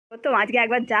ও তো আজকে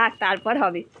একবার যাক তারপর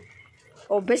হবে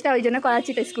অভ্যেসটা ওই জন্য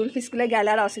করাচ্ছি তো স্কুলে গেলে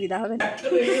আর অসুবিধা হবে না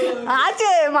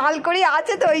আছে মালকড়ি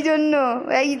আছে তো ওই জন্য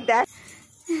এই দেখ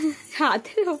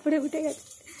হাতের ওপরে উঠে গেছে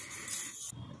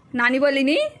নানি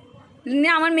বলিনি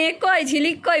আমার মেয়ে কই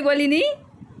ঝিলিক কই বলিনি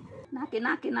নাকে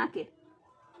নাকে নাকে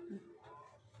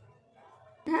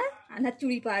হ্যাঁ আনার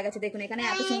চুড়ি পাওয়া গেছে দেখুন এখানে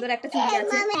এত সুন্দর একটা চুড়ি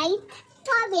আছে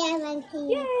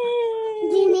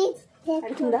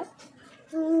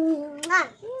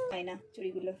হয় না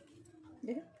চুড়িগুলো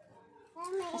দেখো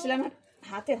আসলে আমার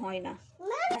হাতে হয় না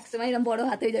একসময় এরকম বড়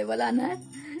হাতে হয়ে যায় বলো না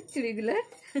চুড়িগুলো।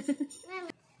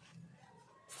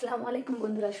 আসসালামু আলাইকুম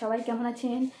বন্ধুরা, সবাই কেমন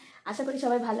আছেন? আশা করি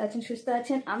সবাই ভালো আছেন, সুস্থ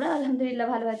আছেন। আমরা আলহামদুলিল্লাহ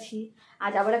ভালো আছি।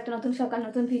 আজ আবার একটা নতুন সকাল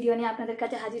নতুন ভিডিও নিয়ে আপনাদের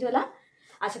কাছে হাজির হলাম।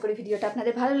 আশা করি ভিডিওটা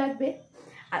আপনাদের ভালো লাগবে।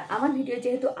 আর আমার ভিডিও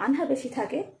যেহেতু আনহা বেশি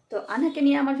থাকে, তো আনহাকে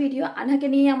নিয়ে আমার ভিডিও, আনহাকে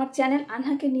নিয়ে আমার চ্যানেল,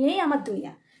 আনহাকে নিয়েই আমার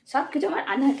দুনিয়া, সব কিছু আমার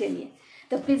আনহাকে নিয়ে।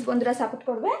 তো প্লিজ বন্ধুরা সাপোর্ট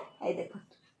করবে। এই দেখুন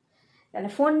কেন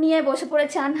ফোন নিয়ে বসে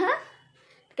পড়েছে আনহা,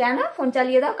 কেন ফোন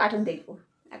চালিয়ে দাও কার্টুন দেখবো।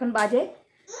 এখন বাজে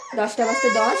 10টা বাজতে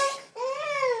 10।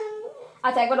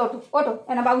 আচ্ছা একবার ওঠো ওঠো,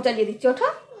 না বাবু চালিয়ে দিচ্ছি, ওঠো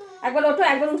একবার, ওঠো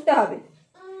একবার, উঠতে হবে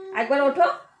একবার, ওঠো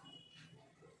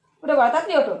উঠে পড়ো,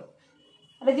 তাড়াতাড়ি ওঠো,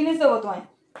 একটা জিনিস দেবো তোমায়,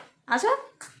 আসো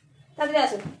তাড়াতাড়ি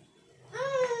আসো,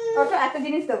 ওঠো একটা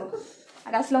জিনিস দেবো।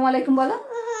 আর আসসালামু আলাইকুম বলো,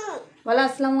 বলো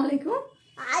আসসালামু আলাইকুম।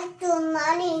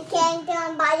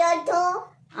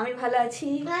 আমি ভালো আছি।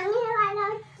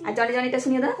 আর জনি জনিটা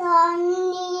শুনিয়ে দাও।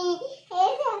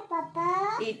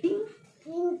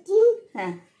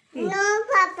 হ্যাঁ No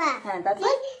papa.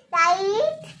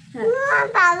 Tarik. No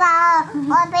papa.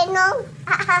 Open no.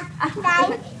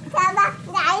 Tarik. Papa.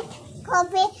 Tarik.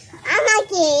 Kopi.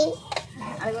 Anaki.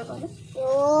 Arekbar bolo.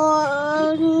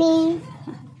 Oni.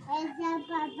 Esa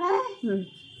papa.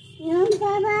 No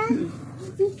papa.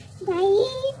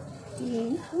 Tarik.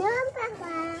 No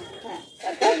papa.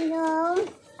 No.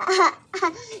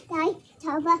 Tarik.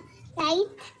 Papa. Tarik.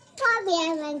 Kopi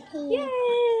anaki.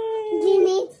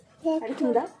 Jimmy. আরে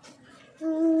তুমি দাও,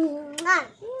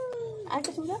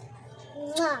 আরেকটা তুমি দাও,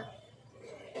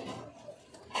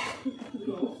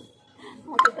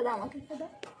 আমাকে দাও, আমাকে দাও,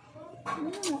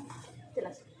 চলে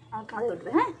আসো আমার কাঁধে উঠবে।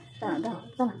 হ্যাঁ দাঁড়া দাঁড়া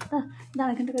দাঁড়া দাঁড়া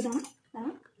দাঁড়া, এখান থেকে দাঁড়া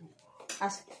দাঁড়া,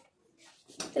 আসো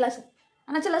চলে আসো,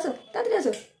 চলে আসো তাড়াতাড়ি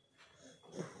আসো।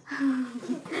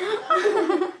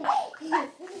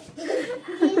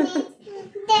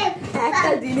 একটা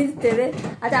জিনিস দেবে।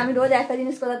 আচ্ছা আমি রোজ একটা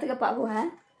জিনিস কোথা থেকে পাবো? হ্যাঁ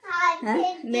হ্যাঁ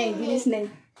নেই, জিনিস নেই,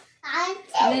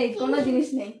 নেই কোনো জিনিস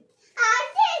নেই।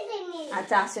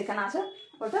 আচ্ছা আসো এখানে, আসো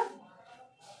ওটা,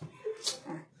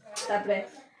 তারপরে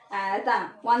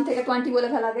 1 থেকে 20 বলে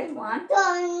ফেলাবে। 1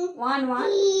 1 1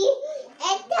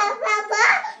 একটা বাবা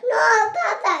নো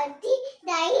বাবা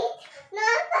দাই নো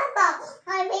বাবা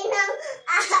হবে না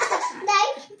দাই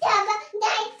বাবা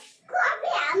দাই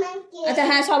কবে আমাকে। আচ্ছা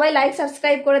হ্যাঁ সবাই লাইক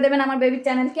সাবস্ক্রাইব করে দেবেন আমার বেবির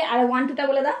চ্যানেলকে। আর 1 2টা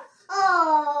বলে দাও।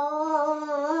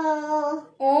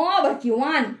 ও আবার কি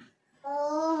 1,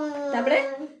 তারপরে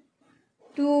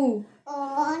 2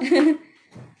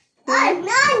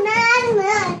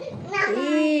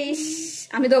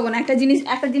 আমি দেবো না, একটা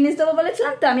জিনিস দেবো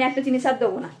বলেছিলাম তো, আমি একটা জিনিস আর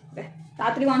দেবো না।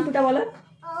 তাড়াতাড়ি 1 2টা বলো।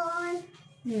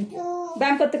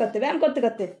 ব্যায়াম করতে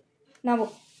করতে নামো।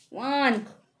 1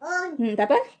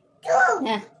 তারপর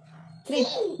হ্যাঁ 3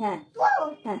 হ্যাঁ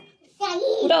হ্যাঁ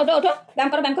ওঠো ওঠো ওঠো, ব্যায়াম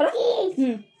করো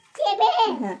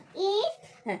হ্যাঁ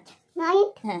হ্যাঁ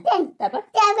হ্যাঁ তারপর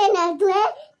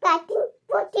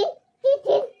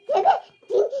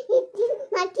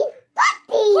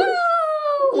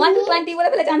 1 to 20 বলে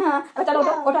ফেলে জান। হ্যাঁ চলো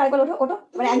ওঠো ওঠো, আরেকবার ওঠো ওঠো,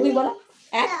 এবার 1 2 বলো।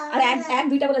 1 আর 1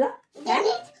 2টা বলে দাও।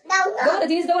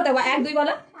 জিনিস দেবো তো, 1 2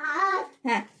 বলো।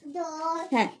 হ্যাঁ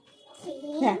হ্যাঁ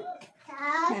হ্যাঁ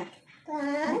হ্যাঁ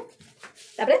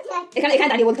তারপরে এখানে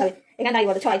দাঁড়িয়ে বলতে হবে, এখানে দাঁড়িয়ে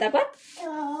বলো। 6 তারপর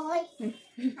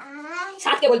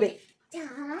 7 কে বলবে।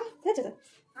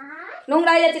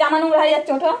 নোংরা হয়ে যাচ্ছে, জামা নোংরা হয়ে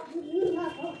যাচ্ছে, ওঠো।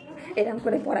 এরকম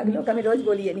করে পড়াগুলোকে আমি রোজ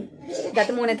বলিয়ে নিই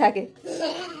যাতে মনে থাকে।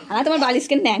 আমার তোমার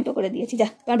বালিশকে ন্যাংটো করে দিয়েছি, যা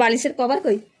তোমার বালিশের কভার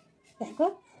কই দেখো,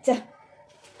 যা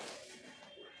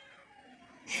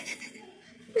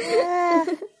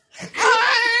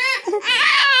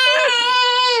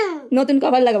নতুন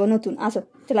কভার লাগাবো, নতুন। আসো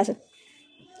চলে আসো,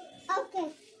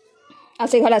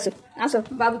 আসো ঘরে আসো, আসো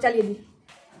বাবু চালিয়ে দিই।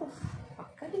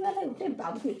 উঠে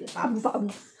বাবু দেখবে, বাবু বাবু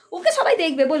ওকে সবাই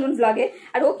দেখবে বলুন ব্লগে,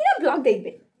 আর ও কিনা ব্লগ দেখবে,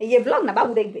 এই ব্লগ না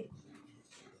বাবু দেখবে।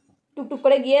 টুকটুক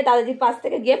করে গিয়ে দাদাজির পাশ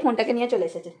থেকে গিয়ে ফোনটাকে নিয়ে চলে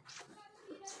এসেছে।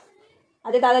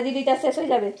 আজকে দাদাজি রিচার্জ শেষ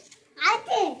হয়ে যাবে,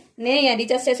 নেই আর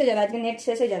রিচার্জ শেষ হয়ে যাবে, আজকে নেট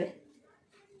শেষ হয়ে যাবে।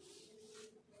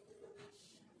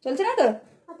 চলছে না তো,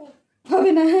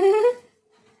 হবে না,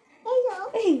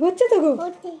 এই হচ্ছে তো গো,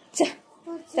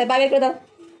 বাই বাই করে দাও।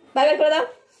 বাই বাই করে দাও।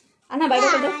 আনা বাই বাই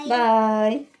করে দাও,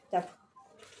 বাই। যাও,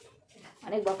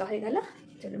 অনেক বকা হয়ে গেল।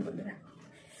 চলুন বন্ধুরা,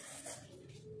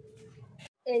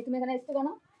 এই তুমি এখানে এসছো কেন?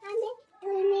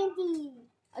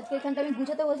 আজকে এখানটা আমি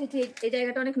গুছাতে বসেছি, এই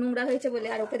জায়গাটা অনেক নোংরা হয়েছে বলে।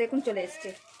 আর ওকে দেখুন চলে এসছে।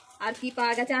 আর কি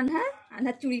পাওয়া গেছে?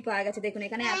 আনহার চুড়ি পাওয়া গেছে। দেখুন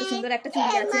এখানে এত সুন্দর একটা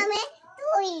চুড়ি আছে।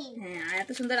 হ্যাঁ, আর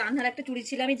এত সুন্দর আনহার একটা চুড়ি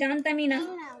ছিল, আমি জানতামই না।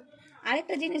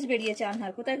 আরেকটা জিনিস বেরিয়েছে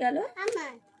আনহার, কোথায় গেল?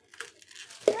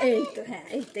 এই তো, হ্যাঁ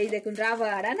এই তো, এই দেখুন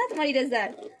রাবার। আনা তোমার ইরেজার।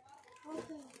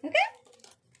 ওকে,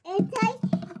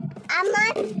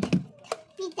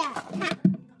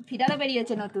 ফিডারও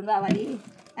বেরিয়েছে নতুন। বাবারি,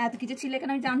 এত কিছু ছিল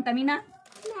এখানে, আমি জানতামই না।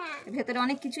 ভেতরে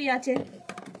অনেক কিছুই আছে।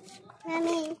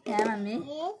 হ্যাঁ মাম্মি,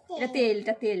 এটা তেল,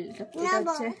 এটা তেল, এটা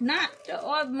হচ্ছে না,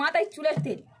 ও মাথায় চুলের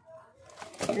তেল।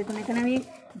 দেখুন এখানে আমি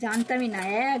জানতামই না,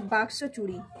 এক বাক্স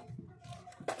চুড়ি,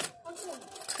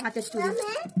 কাঁচের চুড়ি।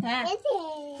 হ্যাঁ,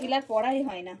 পিলার পড়াই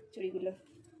হয় না চুড়িগুলো,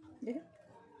 দেখো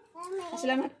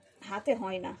আসলে আমার হাতে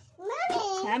হয় না।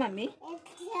 হ্যাঁ মাম্মি,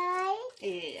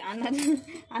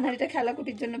 আনার এটা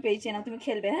খেলাকুটির জন্য পেয়েছে না, তুমি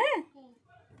খেলবে? হ্যাঁ,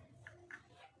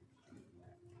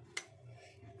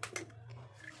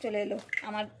 চলে এলো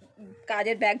আমার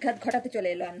কাজের ব্যাঘাত ঘটাতে চলে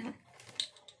এলো আন্না।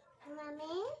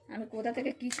 আমি কোথা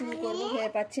থেকে কি শুরু করবো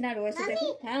ভেবে পাচ্ছি না, রয়েছে দেখি।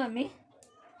 হ্যাঁ মাম্মি,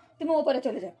 তুমি ওপরে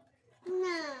চলে যাও।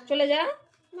 চলে যা।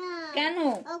 কেন?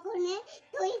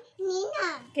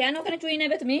 কেন ওখানে চুই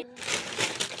নেবে তুমি?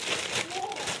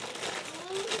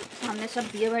 সামনে সব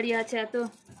বিয়ে বাড়ি আছে, এত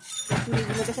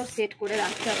চুড়িগুলোকে সব সেট করে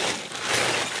রাখতে হবে।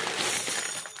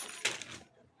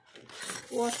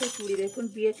 কত চুড়ি দেখুন,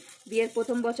 বিয়ের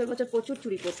প্রথম বছর প্রচুর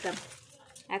চুড়ি পরতাম।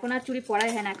 এখন আর চুড়ি পরাই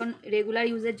হয় না, এখন রেগুলার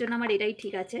ইউজের জন্য আমার এটাই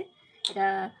ঠিক আছে। এটা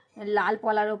লাল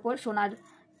পলার ওপর সোনার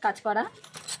কাজ করা,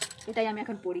 এটাই আমি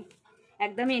এখন পরি।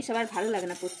 একদমই এসব আর ভালো লাগে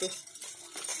না পরতে।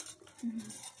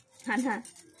 হ্যাঁ হ্যাঁ,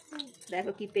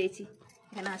 দেখো কি পেয়েছি।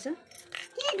 এখানে আসো,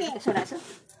 সরে আসো,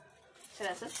 সরে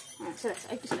আসো, হ্যাঁ সরে আসো,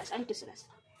 একটু সরে আসো, একটু সরে আসো।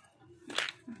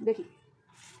 দেখি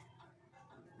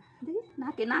দেখি,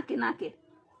 নাকে নাকে নাকে।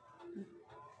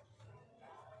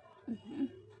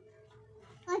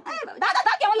 দাদা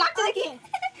কেমন লাগছে দেখি।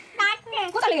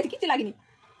 কোথায় লেগেছে? কিচ্ছু লাগেনি।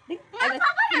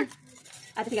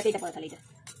 আচ্ছা ঠিক আছে, এটা পরে তাহলে এটা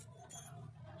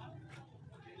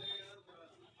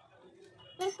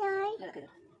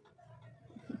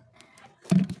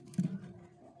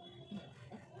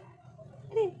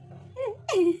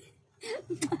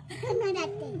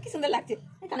কি সুন্দর লাগছে।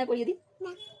 কানে পরিয়ে দিই,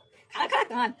 খারাপ খারাপ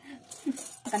কান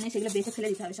কানে, সেগুলো বেছে ফেলে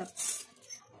দিতে হবে সব।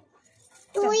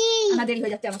 আমার দেরি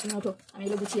হয়ে যাচ্ছে, আমার সঙ্গে ওঠো, আমি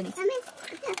এগুলো গুছিয়ে নিই।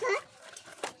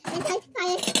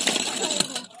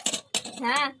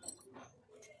 হ্যাঁ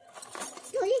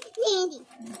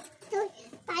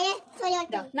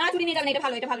না, চুড়ি নিয়ে যাও না, এটা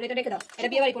ভালো, এটা ভালো, এটা রেখে দাও। এটা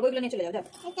বিয়ে বাড়ি করবো, এগুলো নিয়ে চলে যাও। যাও,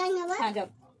 হ্যাঁ যাও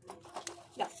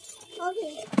যাও।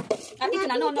 আর কিছু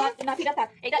না, না ফিডার থাক।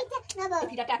 এটা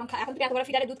ফিডারটা এখন থেকে এত বড়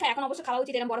ফিডারে দুধ খাই, এখন অবশ্য খাওয়া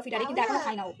উচিত এরকম বড় ফিডারে, কিন্তু এখনো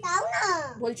খাই না ও।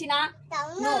 বলছি না,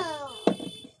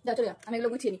 যাও চলে যাও, আমি এগুলো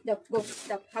গুছিয়ে নিই। যাও গো,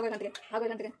 যাও ভাগো এখান থেকে, ভাগো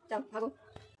এখান থেকে, যাও ভাগো।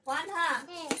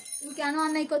 তুমি কেন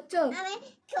অন্যায় করছো?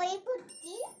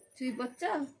 চুই পড়ছ?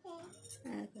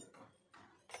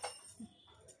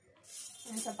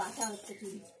 সব বাসা হচ্ছে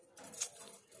চুড়ি।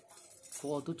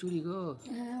 কত চুড়ি গো?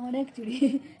 হ্যাঁ অনেক চুড়ি,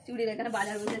 চুড়ির এখানে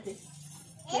বাজার বসেছে।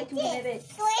 কে চুড়ি নেবে?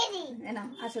 না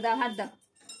আসো, দাও হাত দাও,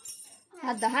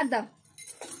 হাত দাও, হাত দাও।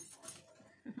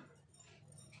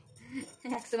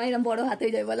 একসময় এরকম বড় হাত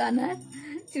হয়ে যায় বলো না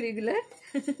চুড়িগুলো।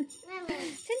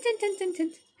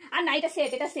 আর না, এটা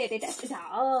সেট, এটা সেট, এটা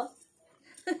দাও।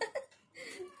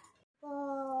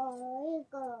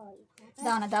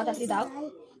 দাও না, দাও তাড়াতাড়ি দাও।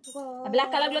 ব্ল্যাক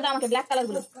কালার গুলো দাও আমাকে, ব্ল্যাক কালার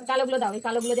গুলো, কালো গুলো দাও। এই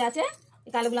কালো গুলো যে আছে,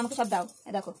 এই কালো গুলো আমাকে সব দাও।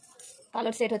 দেখো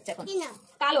কালোর সেট হচ্ছে এখন,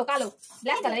 কালো কালো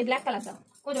ব্ল্যাক কালার, এই ব্ল্যাক কালার দাও।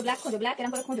 খোঁজো ব্ল্যাক, খোঁজো ব্ল্যাক,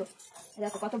 এরকম করে খোঁজো।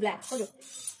 দেখো কত ব্ল্যাক, খোঁজো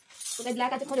কোথায়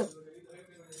ব্ল্যাক আছে, খোঁজো।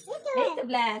 এই তো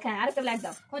ব্ল্যাক, হ্যাঁ আরেকটা ব্ল্যাক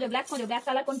দাও। খোঁজো ব্ল্যাক, খোঁজো ব্ল্যাক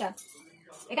কালার কোনটা,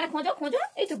 এখানে খোঁজো খোঁজো।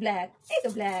 এই তো ব্ল্যাক, এই তো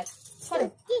ব্ল্যাক, খোঁজো।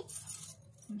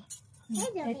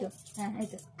 এই তো, হ্যাঁ এই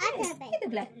তো, এই তো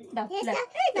ব্ল্যাক দাও, ব্ল্যাক,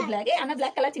 এই তো ব্ল্যাক। এই আমার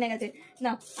ব্ল্যাক কালার চিনে গেছে।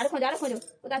 নাও আরো খোঁজো, আরো খোঁজো,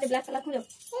 কোথায় আছে ব্ল্যাক কালার, খোঁজো।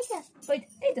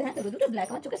 এই তো, হ্যাঁ তো দুটো ব্ল্যাক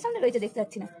আমার চোখের সামনে রয়েছে, দেখতে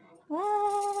পাচ্ছি না।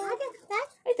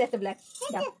 এই তো একটা ব্ল্যাক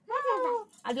দাও।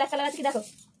 আর ব্ল্যাক কালার আছে কি দেখো,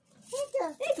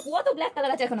 এই তো কত ব্ল্যাক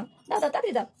কালার আছে এখনো। দাও দাও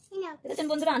তাড়াতাড়ি দাও। দেখেছেন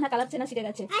বন্ধুরা, আনহা কালার চেনা শিখে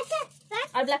গেছে।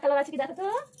 আর ব্ল্যাক কালার আছে কি দেখো তো,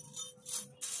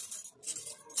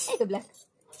 এই তো ব্ল্যাক।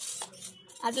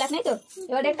 আর ব্ল্যাক নেই তো,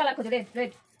 এবার রেড কালার খোঁজো। রেড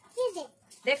রেড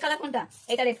রেড কালার কোনটা?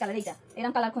 এটা রেড কালার, এইটা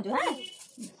এরকম কালার খোঁজো। হ্যাঁ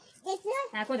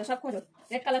হ্যাঁ খোঁজো, সব খোঁজো,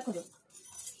 রেড কালার খোঁজো।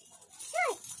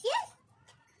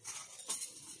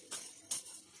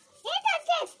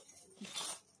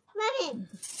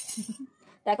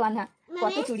 দেখো আন্না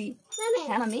কত চুড়ি।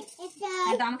 হ্যাঁ মাম্মি,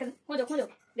 একদম আমাকে খোঁজো খোঁজো,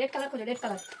 রেড কালার খোঁজো, রেড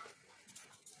কালার।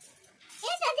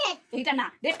 এইটা না,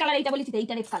 রেড কালার, এইটা বলেছি তো,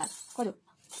 এইটা রেড কালার। খোঁজো,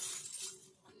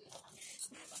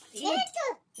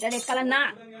 এটা রেড কালার না।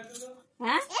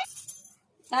 হ্যাঁ,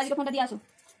 দাদাজিকে ফোনটা দিয়ে আসো।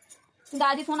 তুমি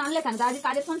দাদাজির ফোন আনলে কেন? দাদাজির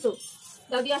কাজের ফোন তো,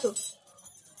 দাও দিয়ে আসো।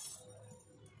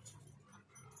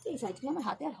 এই সাইজগুলো আমার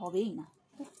হাতে আর হবেই না,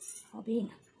 হবেই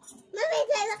না।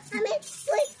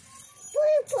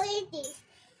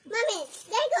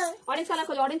 অরেঞ্জ কালার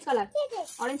খোঁজো, অরেঞ্জ কালার,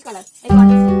 অরেঞ্জ কালার।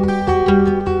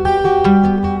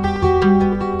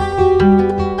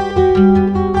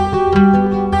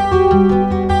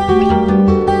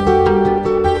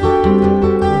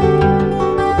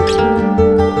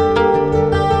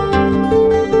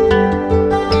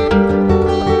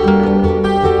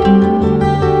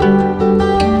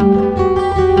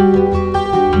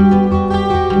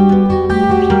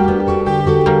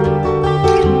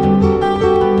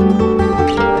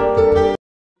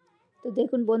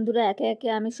 দেখুন বন্ধুরা, একে একে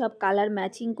আমি সব কালার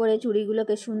ম্যাচিং করে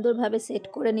চুড়িগুলোকে সুন্দরভাবে সেট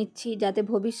করে নিচ্ছি, যাতে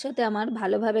ভবিষ্যতে আমার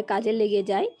ভালোভাবে কাজে লেগে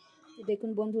যায়। দেখুন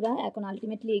বন্ধুরা, এখন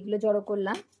আলটিমেটলি এগুলো জড়ো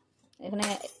করলাম। এখানে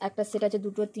একটা সেট আছে,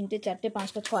 দুটো, তিনটে, চারটে,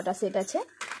 পাঁচটা, ছটা সেট আছে।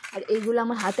 আর এইগুলো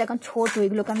আমার হাতে এখন ছোট,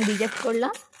 এগুলোকে আমি রিজেক্ট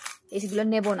করলাম, এইগুলো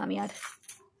নেব না আমি আর।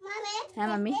 হ্যাঁ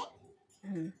মাম্মি,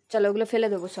 চলো ওগুলো ফেলে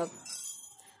দেবো সব।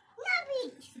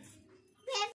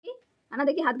 আনা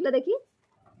দেখি হাতগুলো দেখি।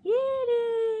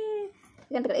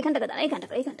 এখান থেকে দাঁড়া, এখান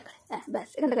থেকে হ্যাঁ ব্যাস,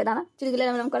 এখান থেকে দাঁড়া, চুড়িগুলো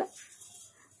এরম করে।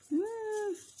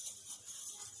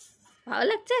 ভালো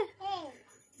লাগছে?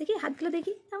 দেখি হাতগুলো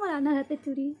দেখি, আমার আনার হাতের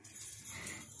চুড়ি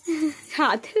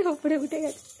হাতের ওপরে উঠে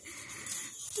গেছে।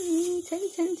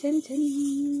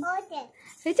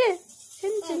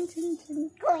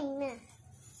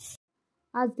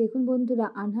 আজ দেখুন বন্ধুরা,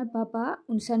 আনহার পাপা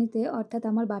উনসানিতে অর্থাৎ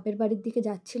আমার বাপের বাড়ির দিকে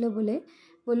যাচ্ছিল বলে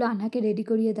বললো আনহাকে রেডি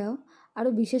করিয়ে দাও। আরও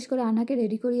বিশেষ করে আনহাকে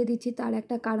রেডি করিয়ে দিচ্ছি, তার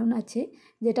একটা কারণ আছে,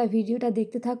 যেটা ভিডিওটা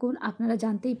দেখতে থাকুন আপনারা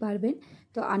জানতেই পারবেন।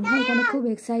 তো আনহা এখানে খুব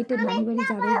এক্সাইটেড নানি বাড়ি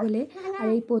যাবে বলে। আর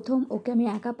এই প্রথম ওকে আমি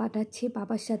একা পাঠাচ্ছি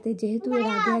পাপার সাথে, যেহেতু এর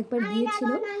আগে একবার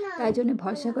গিয়েছিল, তাই জন্য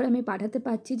ভরসা করে আমি পাঠাতে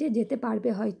পারছি যে যেতে পারবে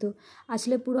হয়তো।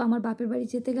 আসলে পুরো আমার বাপের বাড়ি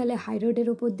যেতে গেলে হাই রোডের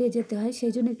ওপর দিয়ে যেতে হয়,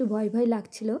 সেই জন্য একটু ভয় ভয়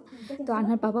লাগছিল। তো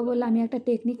আনহার পাপা বললো আমি একটা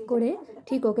টেকনিক করে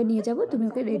ঠিক ওকে নিয়ে যাব, তুমি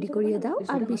ওকে রেডি করিয়ে দাও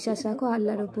আর বিশ্বাস রাখো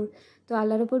আল্লাহর ওপর। তো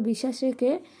আল্লাহর ওপর বিশ্বাস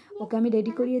রেখে ওকে আমি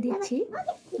রেডি করিয়ে দিচ্ছি।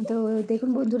 তো দেখুন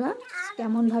বন্ধুরা,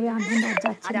 কেমনভাবে আনহান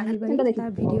যাচ্ছে নানির বাড়ি,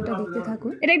 তার ভিডিওটা দেখতে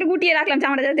থাকুন। এটা একটু গুটিয়ে রাখলাম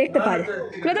জামাটা যাতে দেখতে পারে।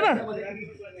 খুলে দেবো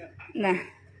না,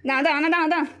 না দাও না, দাও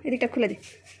দাও, এদিকটা খুলে দিই,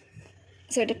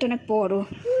 সোয়েটারটা অনেক বড়।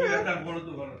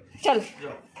 চলো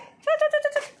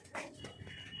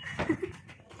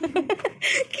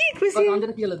কি খুশি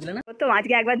তো,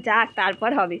 আজকে একবার যাক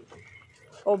তারপর হবে,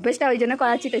 অভ্যেসটা ওই জন্য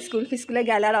করাচ্ছি। তো স্কুলে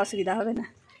গেলে আর অসুবিধা হবে না।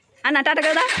 আর না, টাটা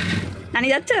করে দাও, নানি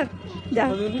যাচ্ছ,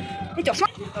 যাও। এই চশমা,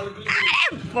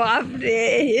 বাপরে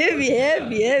হেভি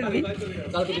হেভি হেভি,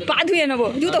 পা ধুয়ে নেবো,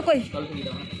 জুতো কই।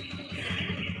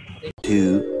 2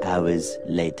 hours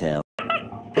later.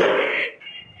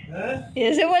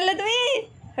 এসে বললে তুমি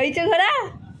হয়েছে ঘোরা,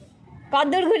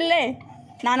 কতদূর ঘুরলে?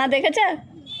 নানা দেখেছে,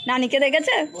 নানিকে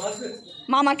দেখেছে,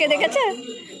 মামাকে দেখেছে?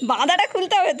 বাঁধাটা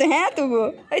খুলতে হবে তো। হ্যাঁ তবুও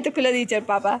এই তো খুলে দিয়েছে ওর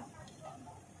পাপা।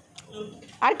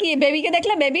 আর কি বেবিকে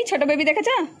দেখলে? বেবি, ছোট বেবি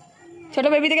দেখেছে? ছোট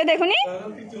বেবি দেখে দেখুনি,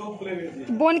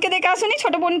 বোনকে দেখে আসুনি,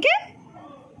 ছোট বোনকে,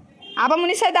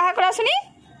 আবামনির সাথে দেখা করে আসুনি?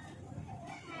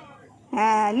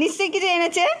 হ্যাঁ নিশ্চয়ই কিছু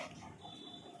এনেছে,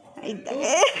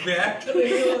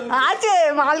 আছে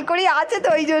মালকড়ি আছে তো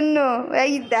ওই জন্য।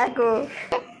 এই দেখো,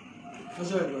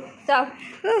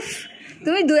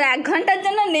 তুমি 1 ঘন্টার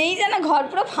জন্য নেই যেন, ঘর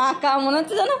পুরো ফাঁকা মনে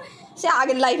হচ্ছে যেন সে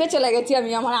আগের লাইফে চলে গেছি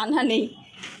আমি। আমার আনহা নেই,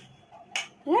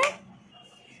 হ্যাঁ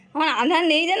আমার আনহা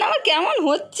নেই যেন আমার কেমন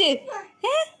হচ্ছে।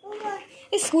 হ্যাঁ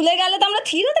স্কুলে গেলে তো আমরা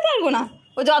থির হতে পারবো না,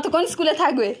 ও যতক্ষণ স্কুলে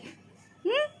থাকবে।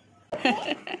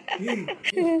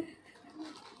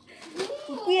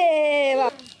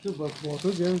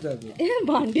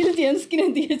 বান্ডিল জেমস কিনে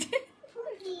দিয়েছে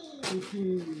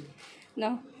না,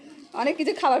 অনেক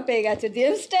কিছু খাবার পেয়ে গেছে।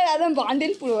 জেমসটা একদম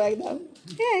বান্ডিল পুরো একদম।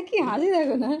 হ্যাঁ কি হাসি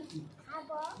দেখো না।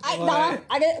 দাঁড়া,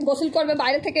 আগে গোসল করবে,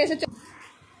 বাইরে থেকে এসেছো।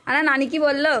 আর নানি কি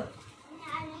বললো?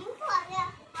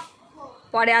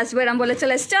 পরে আসবো এরম বলে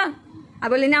চলে এসছ। আর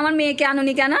বলিনি আমার মেয়েকে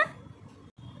আনুনি কেন?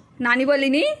 নানি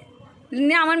বলিনি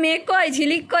আমার মেয়ে কই,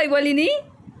 ঝিলিক কই বলিনি?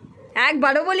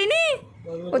 একবারও বলিনি?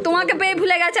 ও তোমাকে পেয়ে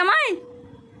ভুলে গেছে আমায়?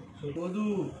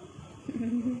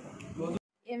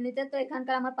 এমনিতে তো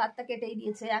এখানকার আমার পাত্তা কেটেই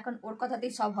দিয়েছে, এখন ওর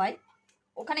কথাতেই সব হয়।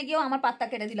 ওখানে গিয়েও আমার পাত্তা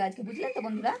কেটে দিল আজকে, বুঝলেন তো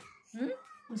বন্ধুরা।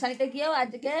 উনসানিতে গিয়েও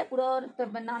আজকে পুরো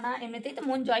নানা এমনিতেই তো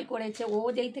মন জয় করেছে। ও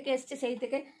যেই থেকে এসছে সেই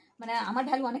থেকে মানে আমার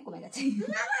ভ্যালু অনেক কমে গেছে।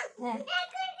 হ্যাঁ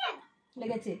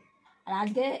লেগেছে। আর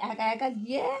আজকে একা একা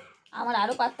গিয়ে আমার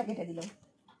আরও পাত্তা কেটে দিল।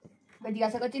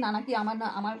 জিজ্ঞাসা করছি নানা কি আমার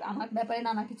আমার আমার ব্যাপারে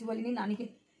নানা কিছু বলিনি, নানিকে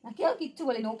না কেউ কিচ্ছু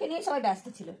বলিনি, ওকে নিয়ে সবাই ব্যস্ত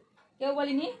ছিল। কেউ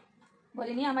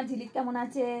বলিনি আমার ঝিলিক কেমন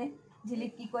আছে,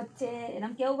 ঝিলিক কি করছে,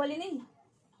 এরকম কেউ বলিনি।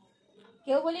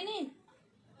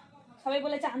 সবাই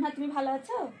বলেছে আনহা তুমি ভালো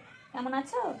আছো, কেমন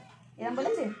আছো, এরকম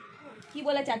বলেছে। কি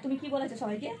বলেছে আর তুমি কি বলেছো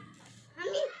সবাইকে?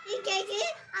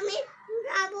 আমি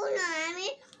যাবো না, আমি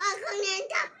ওখানে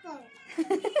থাকবো।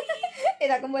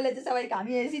 এরকম বলেছে সবাইকে,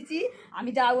 আমি এসেছি, আমি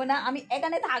যাবো না, আমি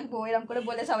এখানে থাকবো, এরকম করে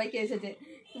বলে সবাইকে এসেছে।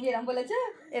 তুমি এরকম বলেছো?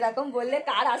 এরকম বললে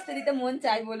কার আসতে দিতে মন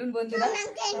চায় বলুন বন্ধুরা?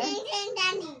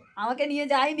 আমাকে নিয়ে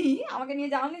যাওনি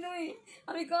তুমি,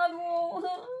 আমি কাঁদবো।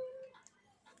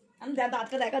 আমি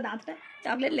দাঁতটা দেখো, দাঁতটা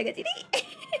চকলেট লেগেছি রে,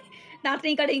 দাঁতটা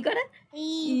ই করে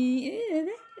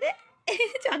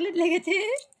চকলেট লেগেছে।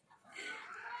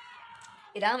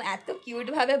 এরকম এত কিউট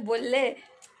ভাবে বললে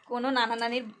কোনো নানা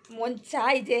নানির মন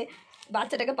চাই যে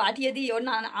বাচ্চাটাকে পাঠিয়ে দিই। ওর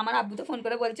আমার আব্বু তো ফোন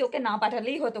করে বলছে ওকে না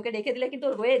পাঠালেই হতো, ওকে রেখে দিলে কিন্তু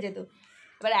রয়ে যেত।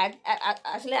 এবার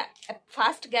আসলে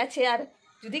ফার্স্ট গেছে, আর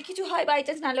যদি কিছু হয় বাই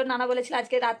চান্স, নাহলে নানা বলেছিল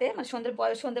আজকে রাতে মানে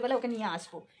সন্ধ্যেবেলা ওকে নিয়ে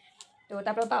আসবো। তো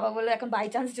তারপর বাবা বললো এখন বাই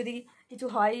চান্স যদি কিছু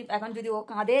হয়, এখন যদি ও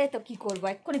কাঁদে তো কী করবো,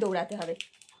 এক্ষুনি দৌড়াতে হবে।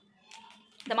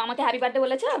 তা মামাকে হ্যাপি বার্থডে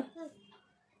বলেছ?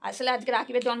 আসলে আজকে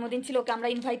রাকিবের জন্মদিন ছিল, ওকে আমরা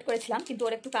ইনভাইট করেছিলাম, কিন্তু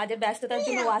ওর একটু কাজের ব্যস্ততার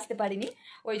জন্য ও আসতে পারিনি।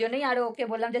 ওই জন্যই আর ওকে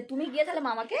বললাম যে তুমি গিয়ে তাহলে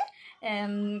মামাকে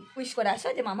উইশ করে আসো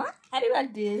যে মামা হ্যাপি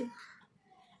বার্থডে,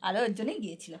 আর ওর জন্যই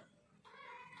গিয়েছিল।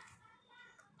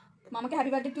 মামাকে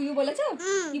হ্যাপি বার্থডে টু ইউ বলেছো?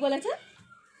 কি বলেছো?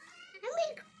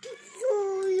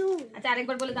 আচ্ছা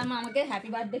আরেকবার বলে দাও মামাকে হ্যাপি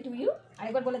বার্থডে টু ইউ,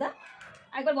 আরেকবার বলে দাও,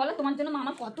 আরেকবার বলো তোমার জন্য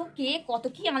মামা কত কেক কত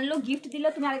কি আনলো, গিফট দিল,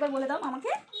 তুমি আরেকবার বলে দাও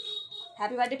মামাকে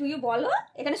হ্যাপি বার্থডে টু ইউ বলো।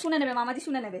 এখানে শুনে নেবে, মামাজি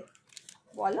শুনে নেবে,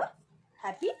 বলো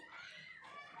হ্যাপি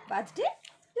বার্থডে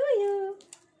টু ইউ।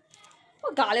 ও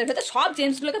গালের ভেতর সব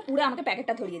জেমসগুলোকে পুরো আমাকে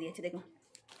প্যাকেটটা ধরিয়ে দিয়েছে দেখুন।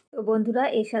 তো বন্ধুরা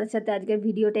এর সাথে সাথে আজকের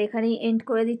ভিডিওটা এখানেই এন্ড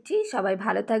করে দিচ্ছি। সবাই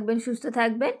ভালো থাকবেন, সুস্থ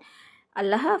থাকবেন,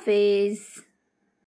 আল্লাহ হাফেজ।